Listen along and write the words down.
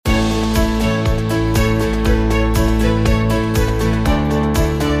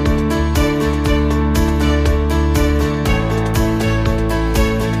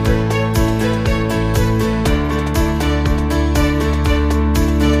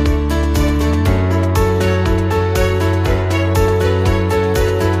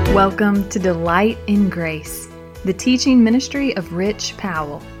Welcome to Delight in Grace, the teaching ministry of Rich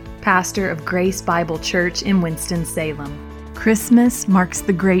Powell, pastor of Grace Bible Church in Winston-Salem. Christmas marks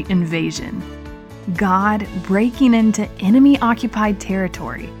the great invasion, God breaking into enemy-occupied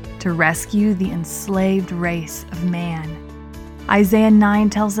territory to rescue the enslaved race of man. Isaiah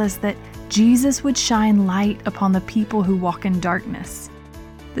 9 tells us that Jesus would shine light upon the people who walk in darkness.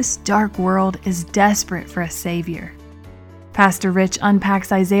 This dark world is desperate for a Savior. Pastor Rich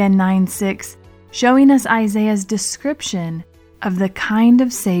unpacks Isaiah 9:6, showing us Isaiah's description of the kind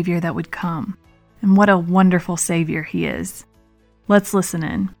of Savior that would come. And what a wonderful Savior He is. Let's listen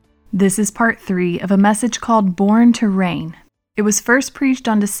in. This is part 3 of a message called Born to Reign. It was first preached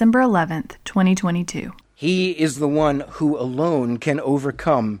on December 11th, 2022. He is the one who alone can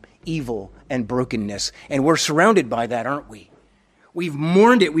overcome evil and brokenness. And we're surrounded by that, aren't we? We've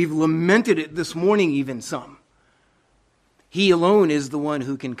mourned it. We've lamented it this morning, even some. He alone is the one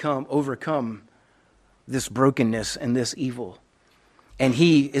who can overcome this brokenness and this evil. And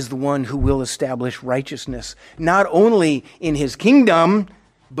He is the one who will establish righteousness, not only in His kingdom,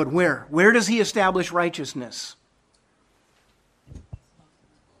 but where? Where does He establish righteousness?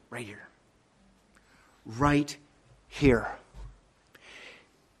 Right here. Right here.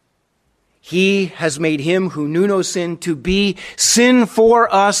 He has made Him who knew no sin to be sin for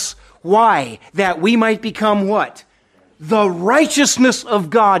us. Why? That we might become what? The righteousness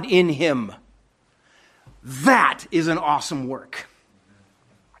of God in Him. That is an awesome work.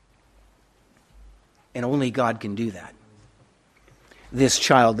 And only God can do that. This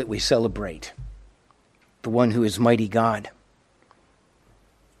child that we celebrate, the one who is mighty God,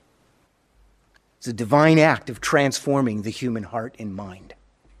 it's a divine act of transforming the human heart and mind.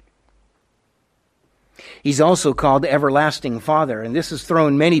 He's also called Everlasting Father, and this has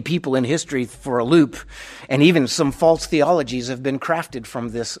thrown many people in history for a loop, and even some false theologies have been crafted from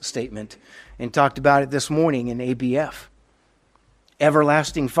this statement, and talked about it this morning in ABF.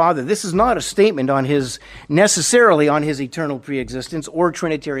 Everlasting Father. This is not a statement necessarily on His eternal preexistence or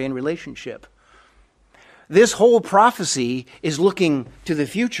Trinitarian relationship. This whole prophecy is looking to the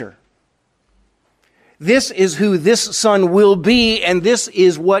future. This is who this Son will be, and this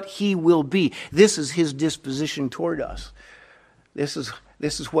is what He will be. This is His disposition toward us. This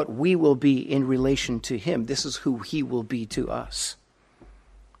is what we will be in relation to Him. This is who He will be to us.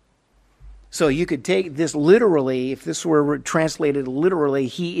 So you could take this literally, if this were translated literally,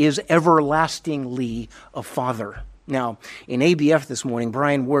 He is everlastingly a Father. Now, in ABF this morning,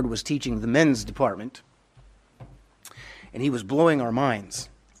 Brian Ward was teaching the men's department, and he was blowing our minds,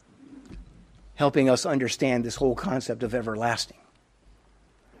 helping us understand this whole concept of everlasting,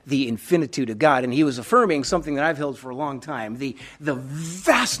 the infinitude of God. And he was affirming something that I've held for a long time. The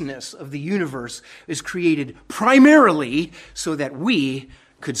vastness of the universe is created primarily so that we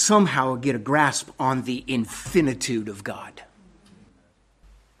could somehow get a grasp on the infinitude of God.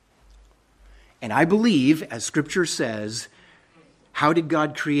 And I believe, as Scripture says, how did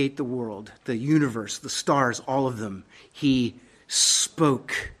God create the world, the universe, the stars, all of them? He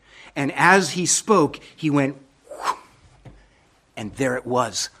spoke. And as He spoke, He went, whoosh, and there it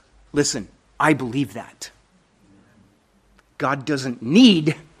was. Listen, I believe that. God doesn't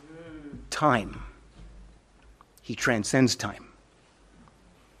need time. He transcends time.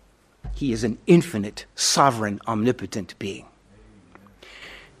 He is an infinite, sovereign, omnipotent being.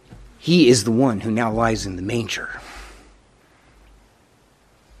 He is the one who now lies in the manger.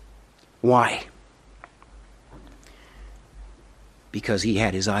 Why? Because He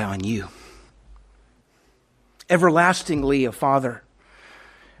had His eye on you. Everlastingly a Father.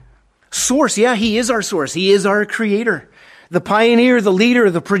 Source, yeah, He is our source. He is our creator. The pioneer, the leader,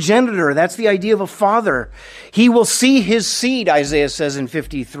 the progenitor. That's the idea of a father. He will see His seed, Isaiah says in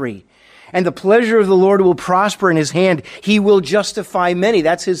 53. And the pleasure of the Lord will prosper in His hand. He will justify many.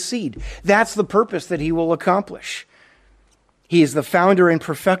 That's His seed. That's the purpose that He will accomplish. He is the founder and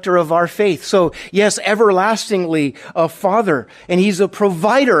perfecter of our faith. So, yes, everlastingly a Father. And He's a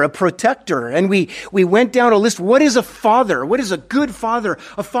provider, a protector. And we went down a list. What is a father? What is a good father?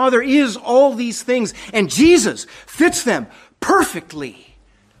 A father is all these things. And Jesus fits them perfectly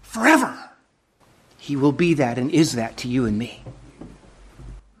forever. He will be that and is that to you and me.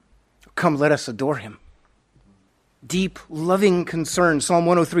 Come, let us adore Him. Deep, loving concern. Psalm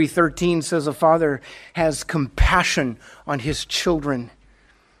 103:13 says a father has compassion on his children.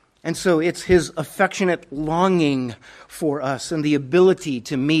 And so it's His affectionate longing for us and the ability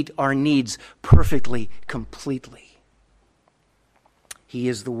to meet our needs perfectly, completely. He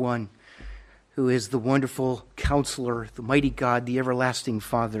is the one who is the wonderful Counselor, the mighty God, the everlasting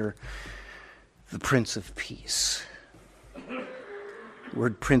Father, the Prince of Peace. The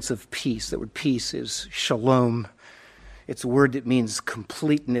word Prince of Peace, that word peace is shalom. It's a word that means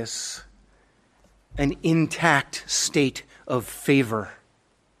completeness, an intact state of favor.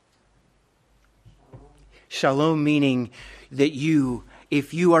 Shalom meaning that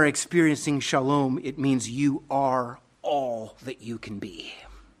if you are experiencing shalom, it means you are all that you can be.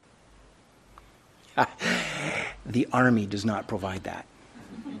 The army does not provide that.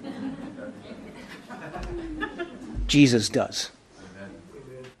 Jesus does.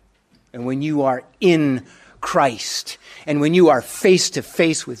 And when you are in Christ, and when you are face to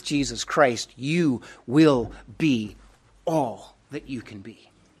face with Jesus Christ, you will be all that you can be.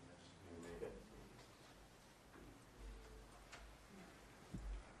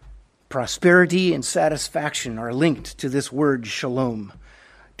 Prosperity and satisfaction are linked to this word shalom,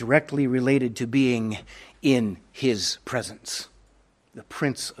 directly related to being in his presence, the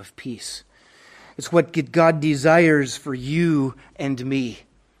Prince of Peace. It's what God desires for you and me,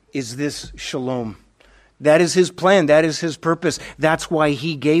 is this shalom. That is his plan. That is his purpose. That's why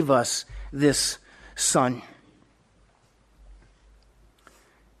he gave us this Son.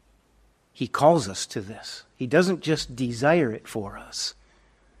 He calls us to this. He doesn't just desire it for us.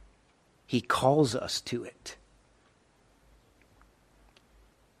 He calls us to it.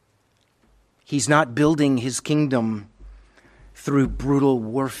 He's not building his kingdom through brutal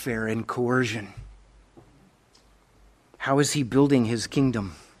warfare and coercion. How is he building his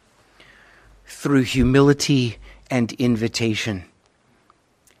kingdom? Through humility and invitation.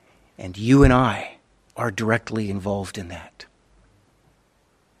 And you and I are directly involved in that.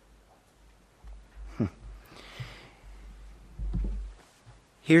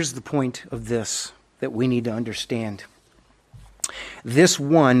 Here's the point of this that we need to understand. This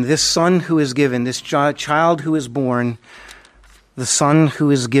Son who is given, this child who is born, the Son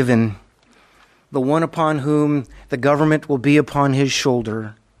who is given, the one upon whom the government will be upon his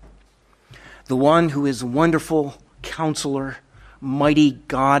shoulder, the one who is Wonderful Counselor, Mighty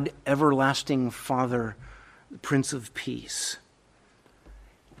God, Everlasting Father, the Prince of Peace.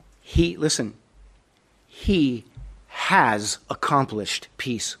 He has accomplished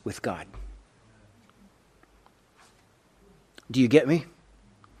peace with God. Do you get me?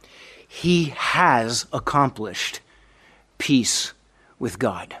 He has accomplished peace with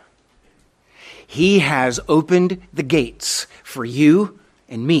God. He has opened the gates for you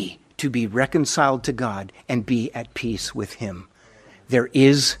and me to be reconciled to God and be at peace with him. There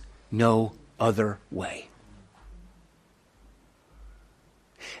is no other way.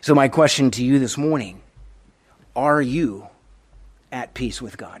 So my question to you this morning, are you at peace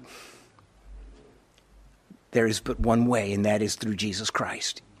with God? There is but one way, and that is through Jesus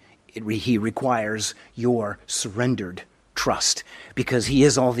Christ. He requires your surrendered trust, because he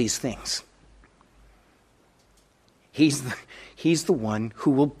is all these things. He's the one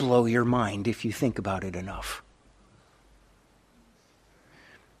who will blow your mind if you think about it enough.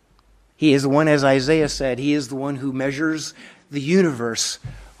 He is the one, as Isaiah said, he is the one who measures the universe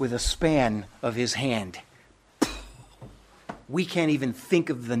with a span of his hand. We can't even think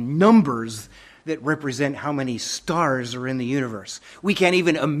of the numbers that represent how many stars are in the universe. We can't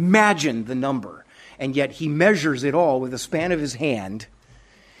even imagine the number. And yet he measures it all with a span of his hand,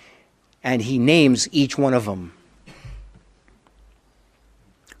 and he names each one of them.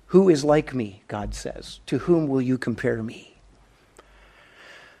 Who is like me, God says? To whom will you compare me?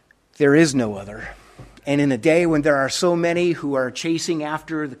 There is no other. And in a day when there are so many who are chasing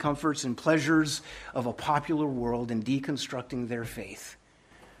after the comforts and pleasures of a popular world and deconstructing their faith,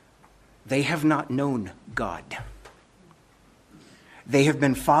 they have not known God. They have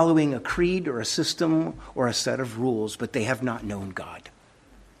been following a creed or a system or a set of rules, but they have not known God.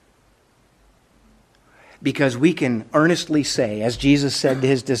 Because we can earnestly say, as Jesus said to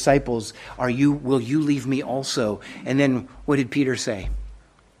his disciples, will you leave me also? And then what did Peter say?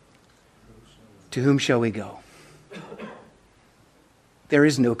 To whom shall we go? There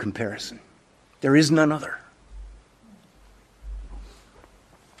is no comparison. There is none other.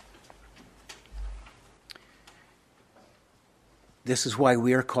 This is why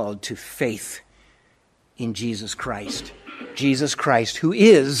we are called to faith in Jesus Christ. Jesus Christ, who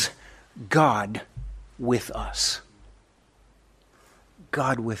is God with us.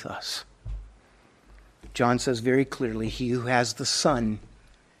 God with us. John says very clearly, he who has the Son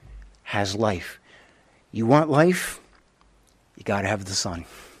has life. You want life? You got to have the Son.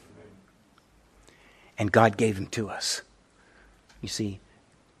 And God gave him to us. You see,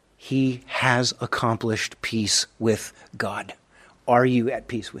 he has accomplished peace with God. Are you at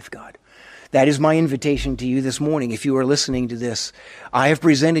peace with God? That is my invitation to you this morning. If you are listening to this, I have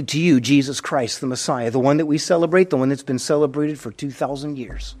presented to you Jesus Christ, the Messiah, the one that we celebrate, the one that's been celebrated for 2,000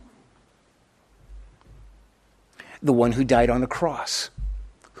 years. The one who died on the cross,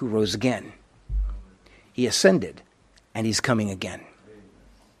 who rose again. He ascended, and he's coming again.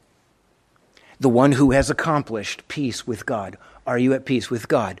 The one who has accomplished peace with God. Are you at peace with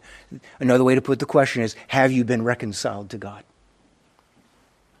God? Another way to put the question is, have you been reconciled to God?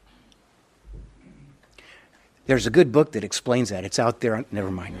 There's a good book that explains that. It's out there.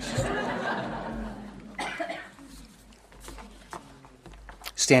 Never mind.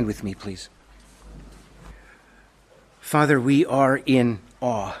 Stand with me, please. Father, we are in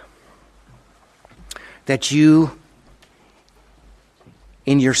awe that you,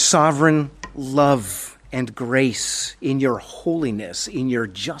 in your sovereign love and grace, in your holiness, in your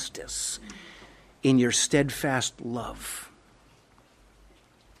justice, in your steadfast love,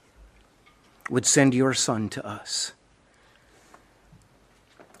 would send your Son to us.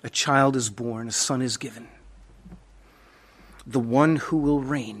 A child is born, a son is given. The one who will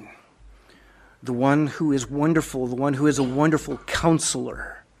reign, the one who is wonderful, the one who is a wonderful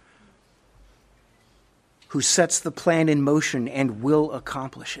counselor, who sets the plan in motion and will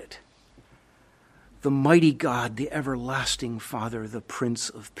accomplish it. The mighty God, the everlasting Father, the Prince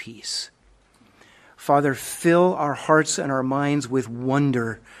of Peace. Father, fill our hearts and our minds with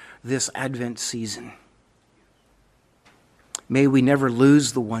wonder this Advent season. May we never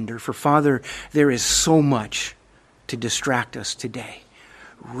lose the wonder, for Father, there is so much to distract us today.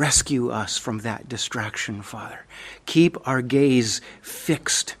 Rescue us from that distraction, Father. Keep our gaze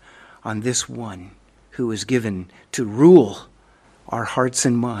fixed on this one who is given to rule our hearts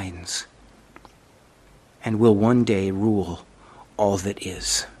and minds and will one day rule all that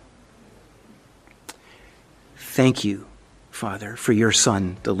is. Thank you, Father, for your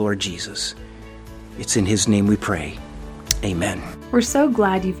Son, the Lord Jesus. It's in his name we pray. Amen. We're so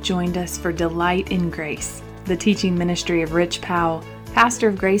glad you've joined us for Delight in Grace, the teaching ministry of Rich Powell, pastor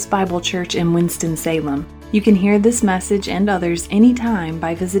of Grace Bible Church in Winston-Salem. You can hear this message and others anytime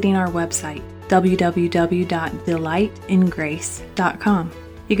by visiting our website, www.delightingrace.com.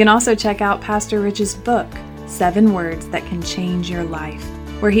 You can also check out Pastor Rich's book, 7 Words That Can Change Your Life,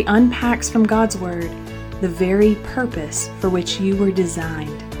 where he unpacks from God's Word the very purpose for which you were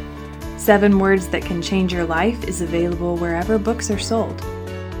designed. 7 Words That Can Change Your Life is available wherever books are sold.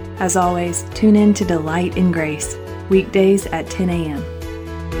 As always, tune in to Delight in Grace, weekdays at 10 a.m.